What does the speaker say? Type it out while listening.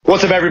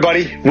What's up,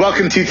 everybody?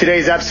 Welcome to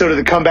today's episode of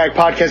the Comeback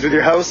Podcast with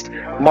your host,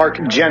 Mark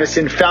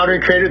Jennison, founder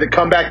and creator of the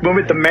Comeback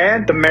Movement. The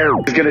man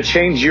is going to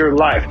change your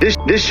life.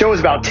 This show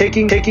is about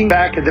taking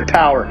back the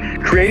power,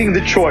 creating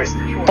the choice,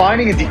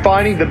 finding and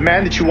defining the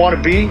man that you want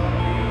to be,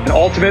 and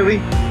ultimately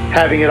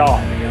having it all.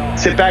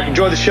 Sit back,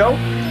 enjoy the show.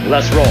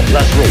 Let's roll.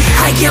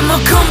 I am a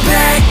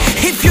comeback.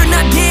 If you're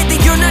not dead, then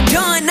you're not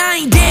done.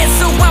 I ain't dead,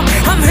 so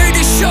I'm here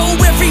to show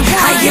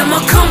everyone. I am a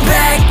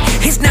comeback.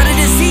 It's not a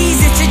disease,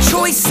 it's a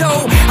choice. So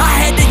I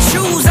had to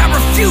choose, I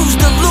refuse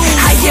to lose.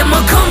 I am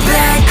a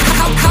comeback.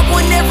 I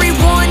want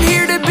everyone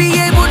here to be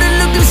able to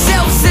look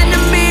themselves in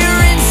the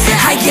mirror and say,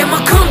 I am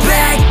a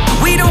comeback.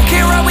 We don't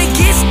care how it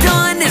gets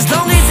done, as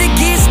long as it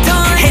gets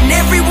done. And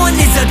everyone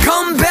is a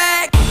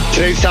comeback.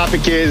 Today's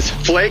topic is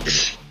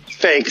flakes,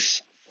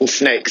 fakes, and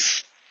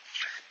snakes.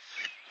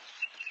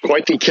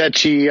 Quite the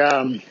catchy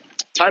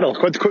title,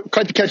 quite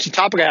the catchy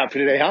topic I have for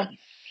today, huh?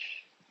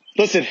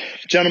 Listen,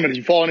 gentlemen, if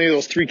you fall into any of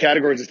those three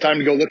categories, it's time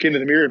to go look into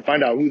the mirror and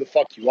find out who the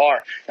fuck you are.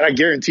 And I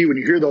guarantee when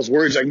you hear those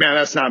words like, man,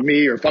 that's not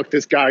me, or fuck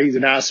this guy, he's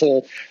an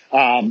asshole.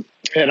 And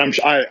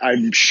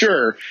I'm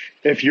sure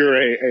if you're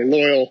a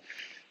loyal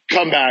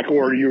comeback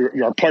or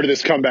you're part of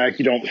this comeback,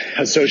 you don't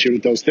associate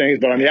with those things.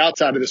 But on the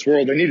outside of this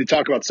world, I need to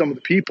talk about some of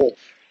the people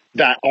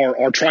that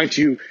are trying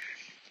to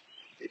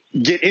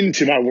get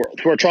into my world,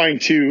 who are trying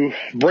to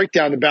break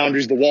down the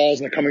boundaries, the walls,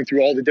 and they're coming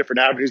through all the different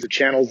avenues, the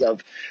channels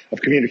of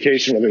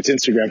communication, whether it's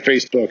Instagram,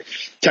 Facebook,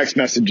 text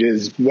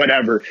messages,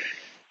 whatever.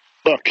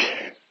 Look,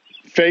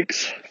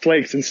 fakes,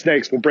 flakes, and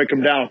snakes, we'll break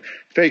them down.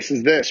 Fakes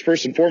is this.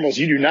 First and foremost,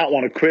 you do not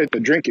want to quit the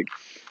drinking.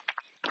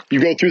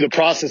 You go through the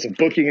process of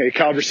booking a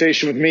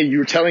conversation with me.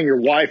 You're telling your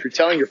wife, you're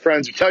telling your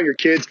friends, you're telling your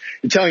kids,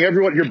 you're telling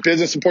everyone, your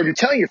business support, you're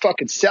telling your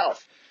fucking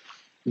self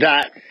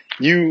that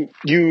you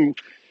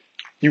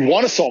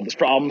want to solve this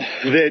problem,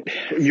 that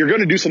you're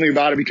going to do something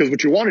about it, because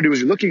what you want to do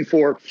is you're looking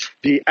for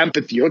the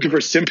empathy, you're looking for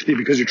sympathy,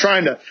 because you're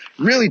trying to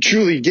really,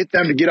 truly get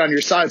them to get on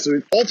your side. So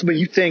ultimately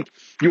you think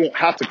you won't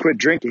have to quit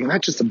drinking. And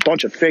that's just a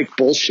bunch of fake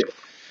bullshit,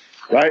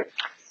 right?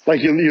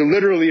 Like you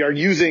literally are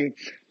using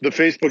the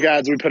Facebook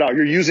ads we put out.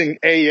 You're using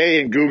AA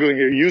and Googling.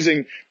 You're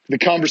using the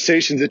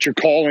conversations that you're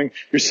calling.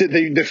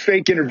 The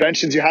fake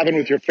interventions you're having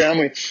with your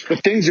family. The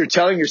things you're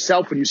telling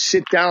yourself when you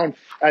sit down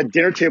at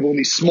dinner table in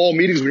these small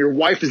meetings when your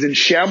wife is in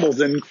shambles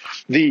and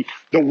the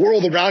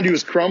world around you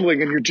is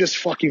crumbling and you're just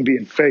fucking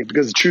being fake.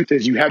 Because the truth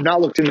is you have not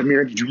looked in the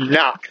mirror and you do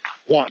not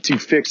want to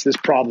fix this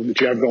problem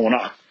that you have going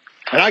on.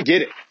 And I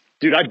get it.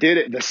 Dude, I did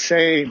it. The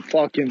same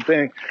fucking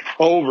thing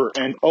over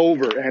and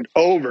over and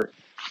over.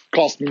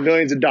 Cost me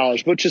millions of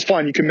dollars, which is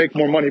fine. You can make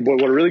more money. But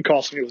what it really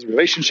cost me was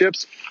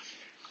relationships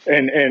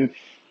and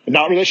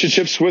not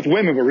relationships with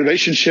women, but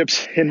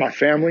relationships in my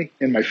family,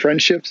 in my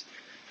friendships,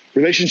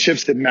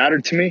 relationships that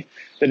mattered to me,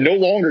 that no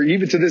longer,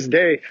 even to this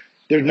day,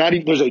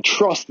 there's a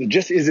trust that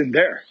just isn't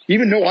there.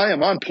 Even though I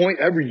am on point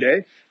every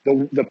day,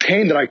 the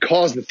pain that I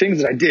caused, the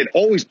things that I did,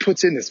 always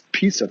puts in this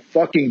piece of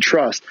fucking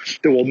trust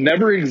that will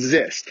never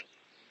exist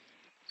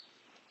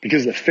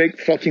because of the fake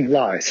fucking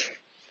lies.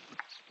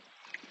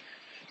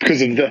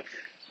 Because of the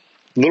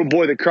little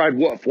boy that cried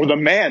wolf, or the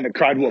man that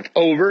cried wolf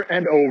over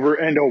and over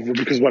and over,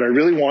 because what I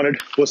really wanted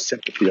was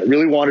sympathy. I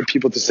really wanted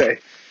people to say,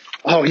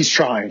 oh, he's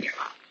trying.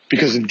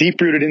 Because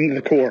deep-rooted in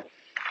the core,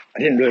 I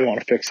didn't really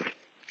want to fix it.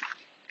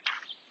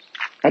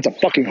 That's a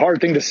fucking hard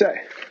thing to say.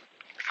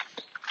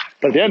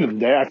 But at the end of the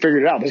day, I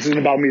figured it out. This isn't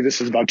about me. This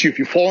is about you. If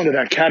you fall into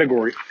that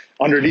category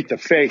underneath the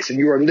fakes and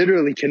you are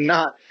literally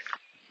cannot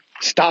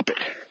stop it,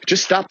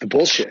 just stop the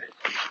bullshit.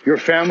 Your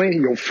family,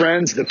 your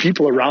friends, the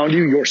people around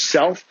you,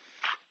 yourself.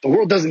 The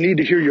world doesn't need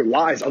to hear your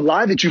lies. A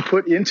lie that you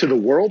put into the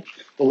world,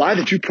 the lie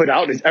that you put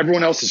out is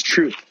everyone else's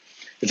truth.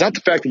 It's not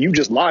the fact that you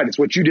just lied. It's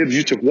what you did is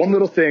you took one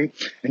little thing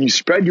and you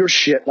spread your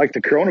shit like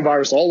the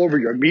coronavirus all over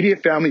your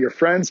immediate family, your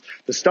friends,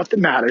 the stuff that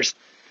matters,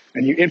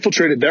 and you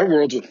infiltrated their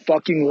worlds with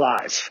fucking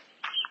lies.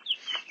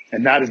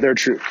 And that is their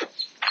truth.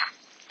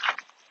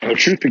 And the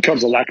truth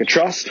becomes a lack of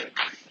trust,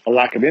 a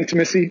lack of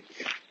intimacy,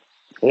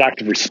 a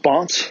lack of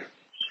response.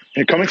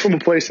 And coming from a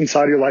place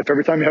inside of your life,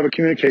 every time you have a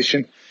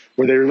communication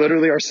where they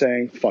literally are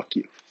saying, fuck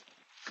you.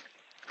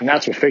 And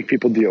that's what fake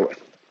people deal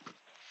with.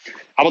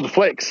 How about the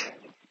flakes?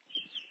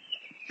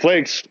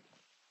 Flakes,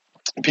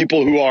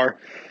 people who are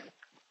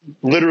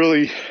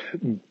literally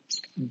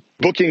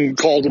booking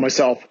calls to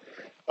myself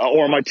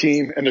or my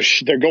team, and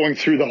they're going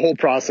through the whole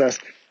process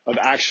of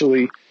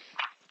actually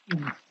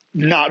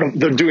they're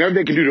doing everything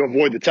they can do to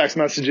avoid the text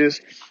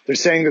messages. They're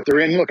saying that they're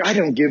in. Look, I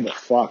don't give a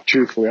fuck,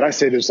 truthfully. And I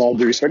say this all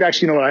due respect.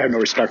 Actually, you know what? I have no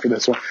respect for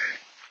this one.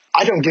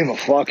 I don't give a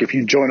fuck if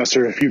you join us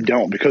or if you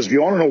don't, because if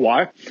you want to know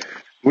why,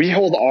 we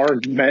hold our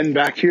men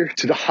back here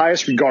to the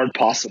highest regard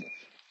possible.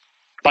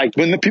 Like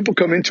when the people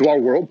come into our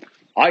world,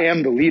 I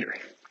am the leader.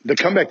 The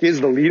Comeback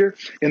is the leader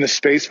in the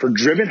space for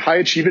driven,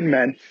 high-achieving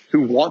men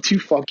who want to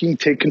fucking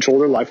take control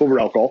of their life over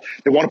alcohol.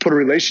 They want to put a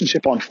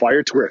relationship on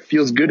fire to where it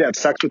feels good to have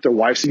sex with their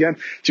wives again,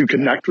 to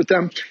connect with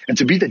them, and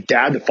to be the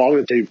dad, the father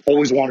that they've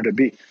always wanted to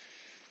be.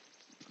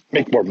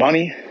 Make more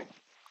money.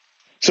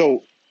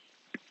 So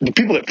the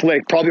people that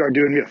flake probably are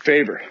doing me a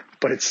favor,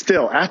 but it's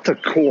still, at the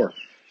core,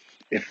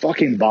 It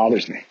fucking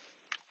bothers me.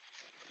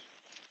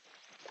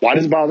 Why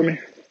does it bother me?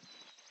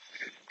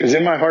 Because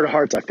in my heart of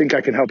hearts, I think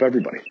I can help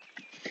everybody.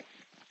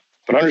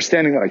 But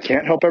understanding that I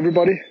can't help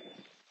everybody,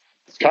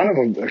 it's kind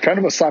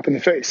of a slap in the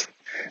face.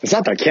 It's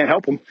not that I can't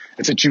help them.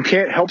 It's that you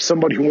can't help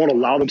somebody who won't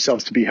allow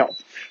themselves to be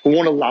helped, who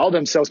won't allow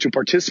themselves to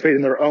participate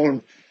in their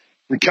own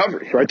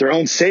recovery, right? Their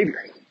own savior.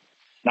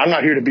 And I'm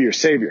not here to be your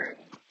savior,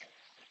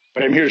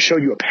 but I'm here to show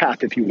you a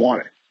path if you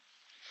want it.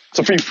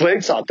 So for you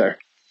flakes out there,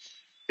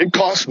 it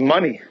costs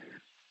money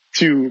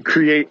to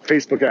create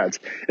Facebook ads.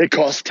 It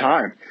costs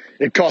time.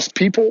 It costs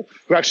people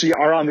who actually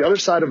are on the other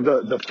side of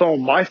the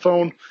phone, my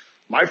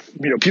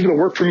people that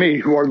work for me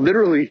who are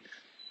literally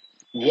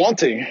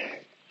wanting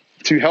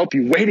to help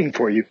you, waiting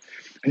for you,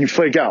 and you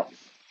flake out.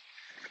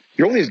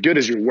 You're only as good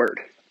as your word.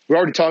 We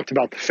already talked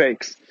about the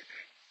fakes.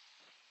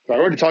 I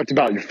already talked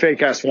about your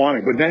fake ass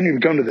wanting, but then you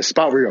come to the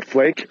spot where you're a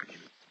flake.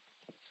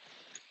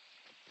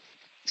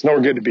 It's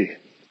nowhere good to be.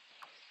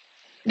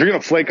 If you're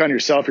going to flake on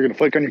yourself, you're going to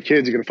flake on your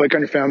kids, you're going to flake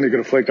on your family, you're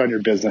going to flake on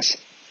your business.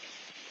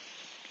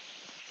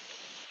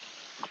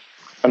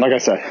 And like I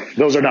said,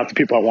 those are not the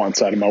people I want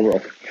inside of my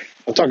world.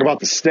 I'll talk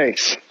about the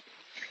snakes.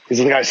 These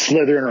are the guys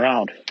slithering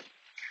around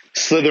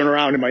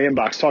in my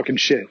inbox, talking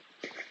shit,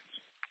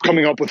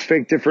 coming up with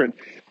fake different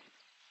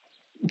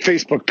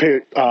Facebook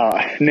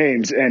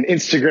names and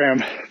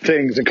Instagram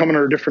things and coming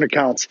under different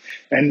accounts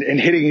and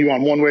hitting you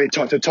on one way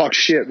to talk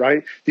shit,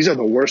 right? These are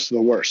the worst of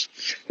the worst.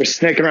 They're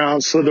snaking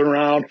around, slithering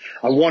around.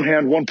 On one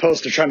hand, one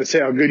post, they're trying to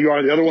say how good you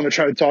are. The other one, they're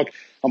trying to talk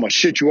how much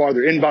shit you are.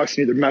 They're inboxing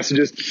you their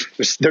messages.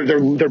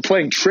 They're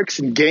playing tricks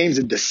and games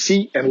and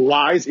deceit and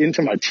lies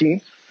into my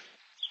team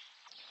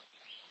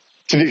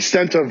to the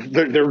extent of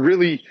they're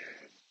really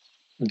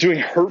doing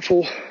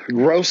hurtful,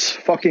 gross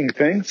fucking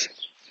things.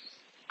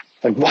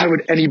 Like, why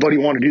would anybody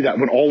want to do that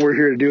when all we're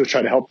here to do is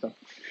try to help them?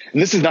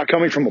 And this is not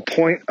coming from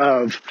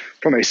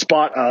from a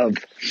spot of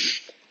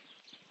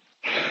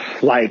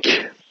like,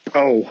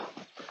 oh,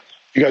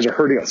 you guys are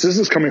hurting us. This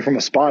is coming from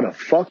a spot of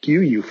fuck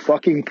you, you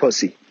fucking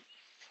pussy.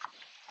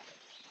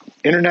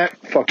 Internet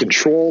fucking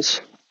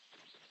trolls.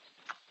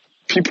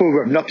 People who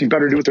have nothing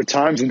better to do with their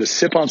times than to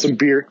sip on some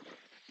beer,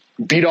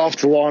 beat off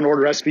the Law and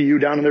Order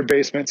SVU down in their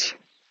basements,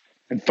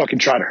 and fucking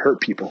try to hurt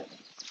people.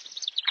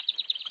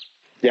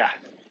 Yeah.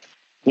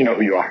 You know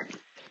who you are.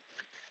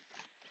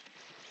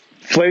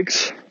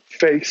 Flakes,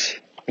 fakes,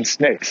 and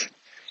snakes.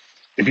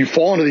 If you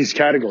fall into these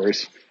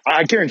categories,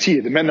 I guarantee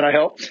you, the men that I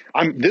help,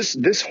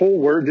 this whole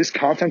word, this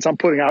content I'm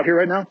putting out here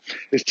right now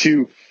is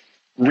to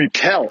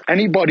repel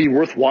anybody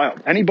worthwhile.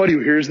 Anybody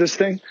who hears this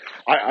thing,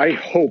 I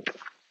hope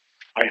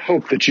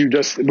that you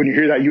just, when you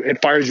hear that,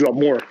 it fires you up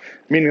more.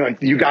 Meaning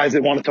like you guys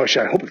that want to talk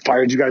shit, I hope it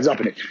fires you guys up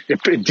and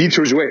it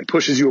detours you away, it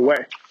pushes you away.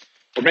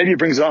 Or maybe it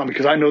brings it on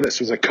because I know this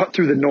was I cut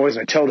through the noise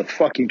and I tell the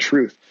fucking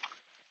truth.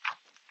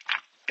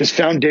 This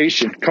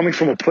foundation coming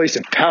from a place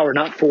of power,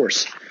 not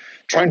force,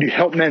 trying to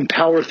help men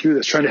power through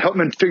this, trying to help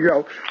men figure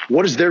out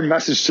what is their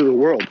message to the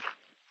world.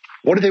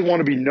 What do they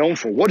want to be known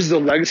for? What is the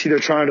legacy they're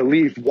trying to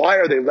leave? Why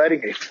are they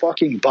letting a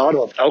fucking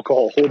bottle of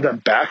alcohol hold them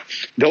back?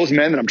 Those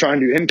men that I'm trying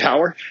to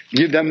empower,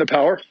 give them the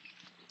power.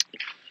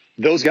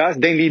 Those guys,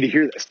 they need to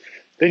hear this.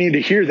 They need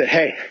to hear that,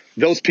 hey,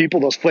 those people,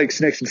 those flake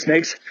snakes and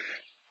snakes,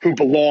 who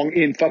belong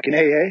in fucking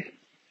AA,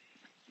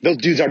 those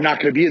dudes are not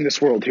going to be in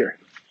this world here.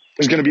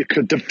 There's going to be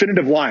a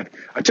definitive line.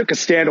 I took a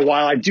stand a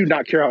while. I do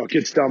not care how it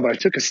gets done, but I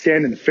took a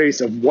stand in the face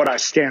of what I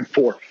stand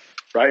for,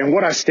 right? And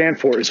what I stand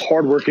for is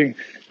hardworking,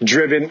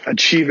 driven,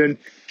 achieving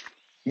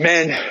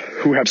men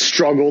who have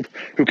struggled,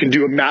 who can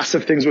do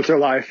massive things with their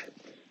life,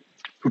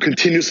 who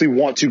continuously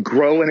want to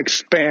grow and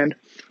expand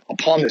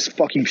upon this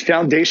fucking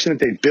foundation that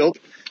they built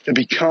to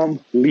become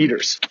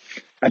leaders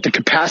at the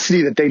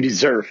capacity that they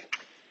deserve.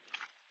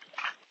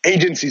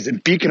 Agencies, a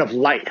beacon of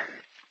light.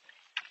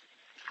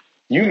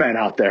 You men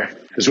out there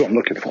is what I'm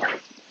looking for.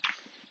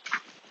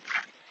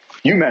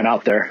 You men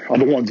out there are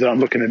the ones that I'm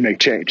looking to make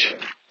change.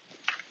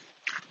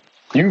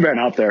 You men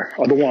out there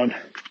are the ones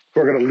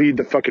who are going to lead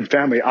the fucking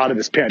family out of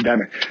this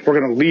pandemic. We're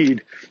going to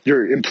lead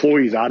your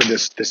employees out of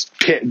this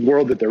pit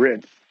world that they're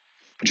in.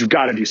 But you've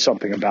got to do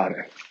something about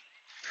it.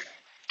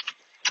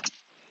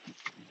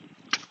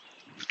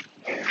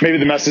 Maybe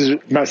the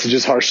message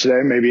is harsh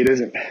today. Maybe it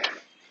isn't.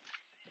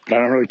 But I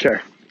don't really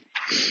care.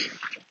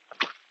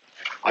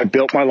 I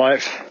built my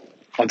life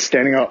on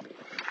standing up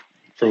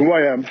for who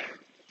I am,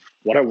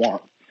 what I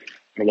want,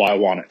 and why I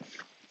want it.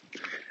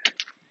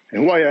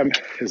 And who I am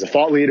is a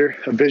thought leader,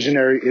 a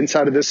visionary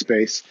inside of this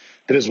space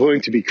that is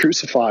willing to be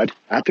crucified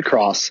at the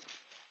cross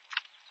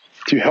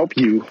to help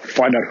you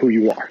find out who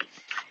you are.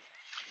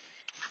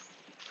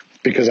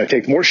 Because I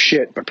take more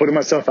shit by putting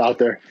myself out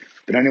there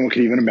than anyone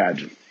could even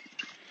imagine.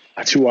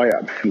 That's who I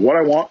am. And what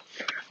I want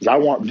is I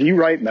want the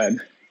right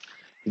men,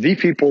 the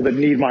people that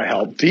need my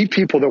help, the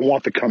people that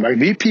want to come back,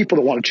 the people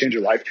that want to change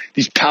their life,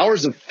 these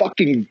powers of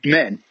fucking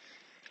men.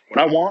 What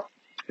I want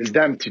is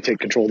them to take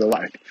control of their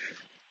life.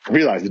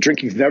 Realize that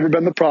drinking's never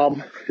been the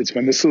problem. It's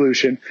been the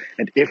solution.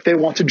 And if they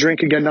want to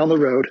drink again down the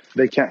road,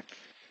 they can.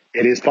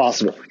 It is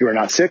possible. You are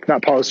not sick,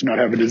 not powerless, do not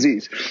have a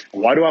disease.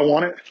 And why do I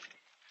want it?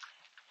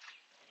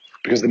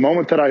 Because the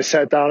moment that I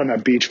sat down on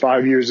that beach a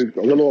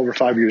little over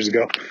 5 years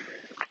ago,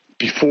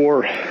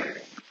 before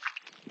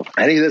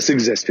any of this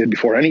existed,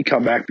 before any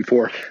comeback,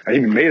 before I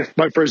even made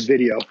my first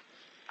video,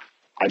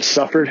 I've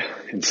suffered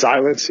in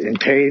silence, in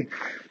pain,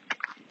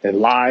 in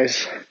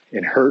lies,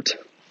 in hurt,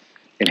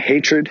 in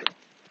hatred,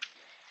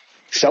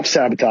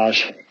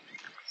 self-sabotage,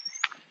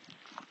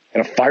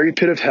 in a fiery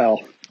pit of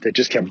hell that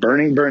just kept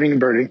burning, burning, and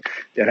burning.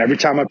 And every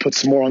time I put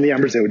some more on the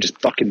embers, they would just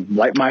fucking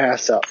light my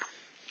ass up.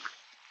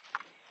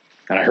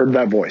 And I heard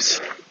that voice.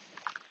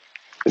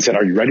 It said,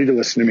 "Are you ready to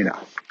listen to me now?"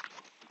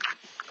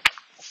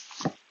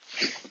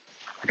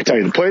 I can tell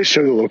you the place,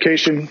 show you the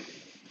location,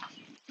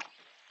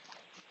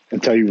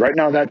 and tell you right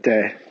now that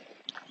day,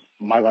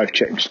 my life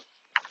changed.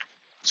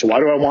 So why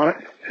do I want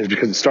it? It's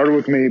because it started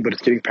with me, but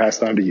it's getting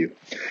passed on to you.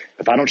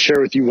 If I don't share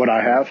with you what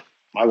I have,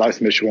 my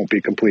life's mission won't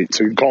be complete.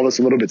 So you can call this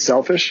a little bit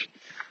selfish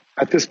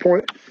at this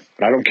point,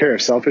 but I don't care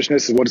if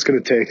selfishness is what it's going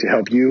to take to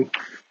help you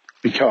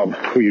become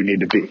who you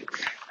need to be.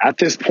 At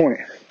this point,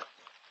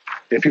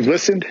 if you've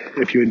listened,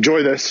 if you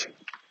enjoy this,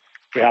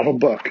 we have a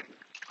book.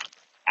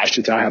 I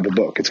have a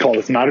book. It's called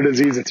It's Not a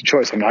Disease, It's a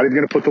Choice. I'm not even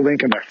going to put the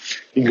link in there.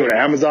 You can go to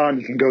Amazon.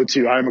 You can go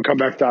to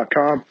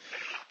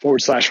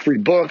IamAComeback.com/free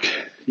book.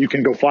 You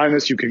can go find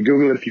this. You can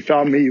Google it. If you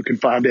found me, you can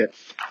find it.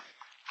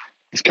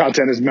 This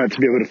content is meant to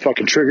be able to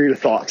fucking trigger your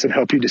thoughts and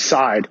help you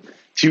decide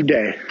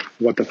today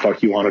what the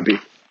fuck you want to be.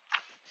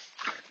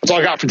 That's all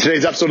I got for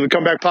today's episode of the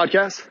Comeback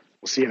Podcast.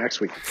 We'll see you next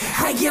week.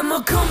 I am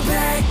a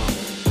comeback.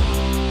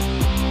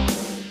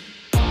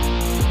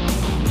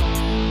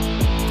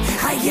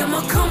 I am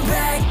a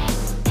comeback.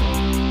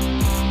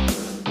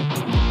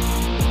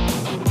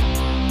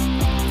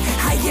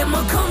 I am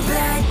a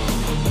comeback.